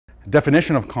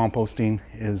Definition of composting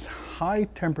is high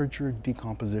temperature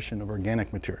decomposition of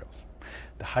organic materials.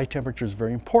 The high temperature is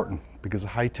very important because the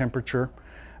high temperature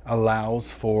allows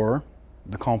for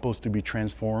the compost to be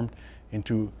transformed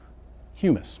into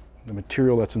humus, the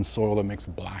material that's in soil that makes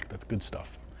it black. That's good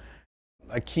stuff.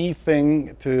 A key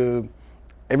thing to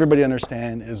everybody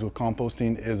understand is with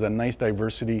composting is a nice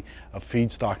diversity of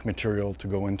feedstock material to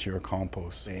go into your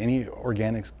compost. Any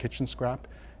organic kitchen scrap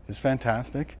is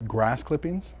fantastic. Grass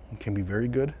clippings can be very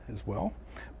good as well.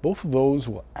 Both of those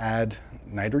will add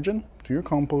nitrogen to your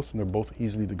compost, and they're both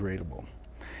easily degradable.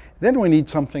 Then we need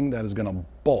something that is going to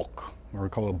bulk, or we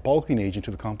call it a bulking agent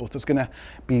to the compost. It's going to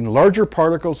be in larger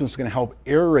particles, and it's going to help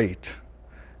aerate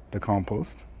the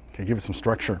compost, okay, give it some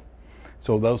structure.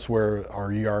 So that's where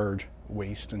our yard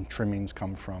waste and trimmings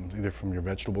come from, either from your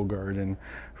vegetable garden,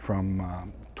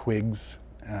 from twigs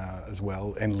as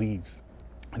well, and leaves.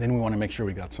 And then we want to make sure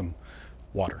we got some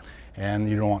water. And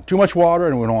you don't want too much water,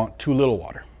 and we don't want too little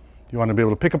water. You want to be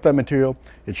able to pick up that material.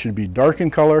 It should be dark in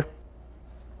color.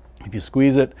 If you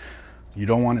squeeze it, you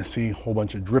don't want to see a whole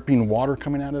bunch of dripping water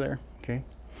coming out of there, okay?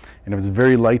 And if it's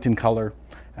very light in color,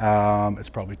 it's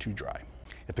probably too dry.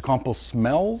 If the compost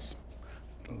smells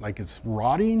like it's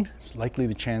rotting, it's likely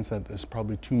the chance that there's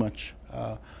probably too much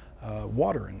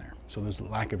water in there. So there's a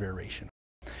lack of aeration.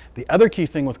 The other key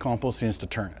thing with composting is to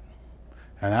turn it.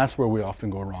 And that's where we often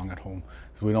go wrong at home.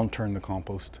 So we don't turn the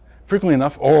compost frequently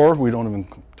enough, or we don't even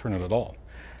turn it at all.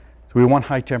 So we want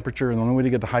high temperature, and the only way to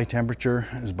get the high temperature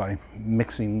is by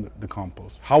mixing the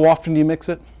compost. How often do you mix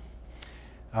it?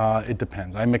 It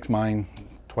depends. I mix mine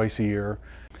twice a year.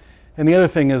 And the other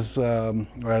thing is,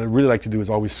 what I really like to do is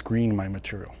always screen my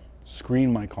material,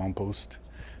 screen my compost.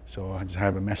 So I just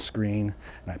have a mesh screen,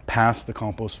 and I pass the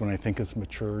compost when I think it's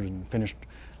matured and finished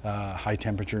high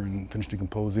temperature and finished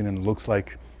decomposing, and it looks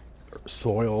like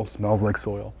soil, smells like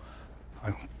soil.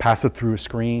 I pass it through a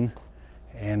screen,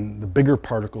 and the bigger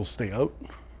particles stay out,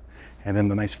 and then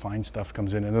the nice fine stuff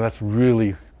comes in, and that's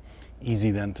really easy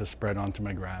then to spread onto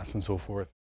my grass and so forth.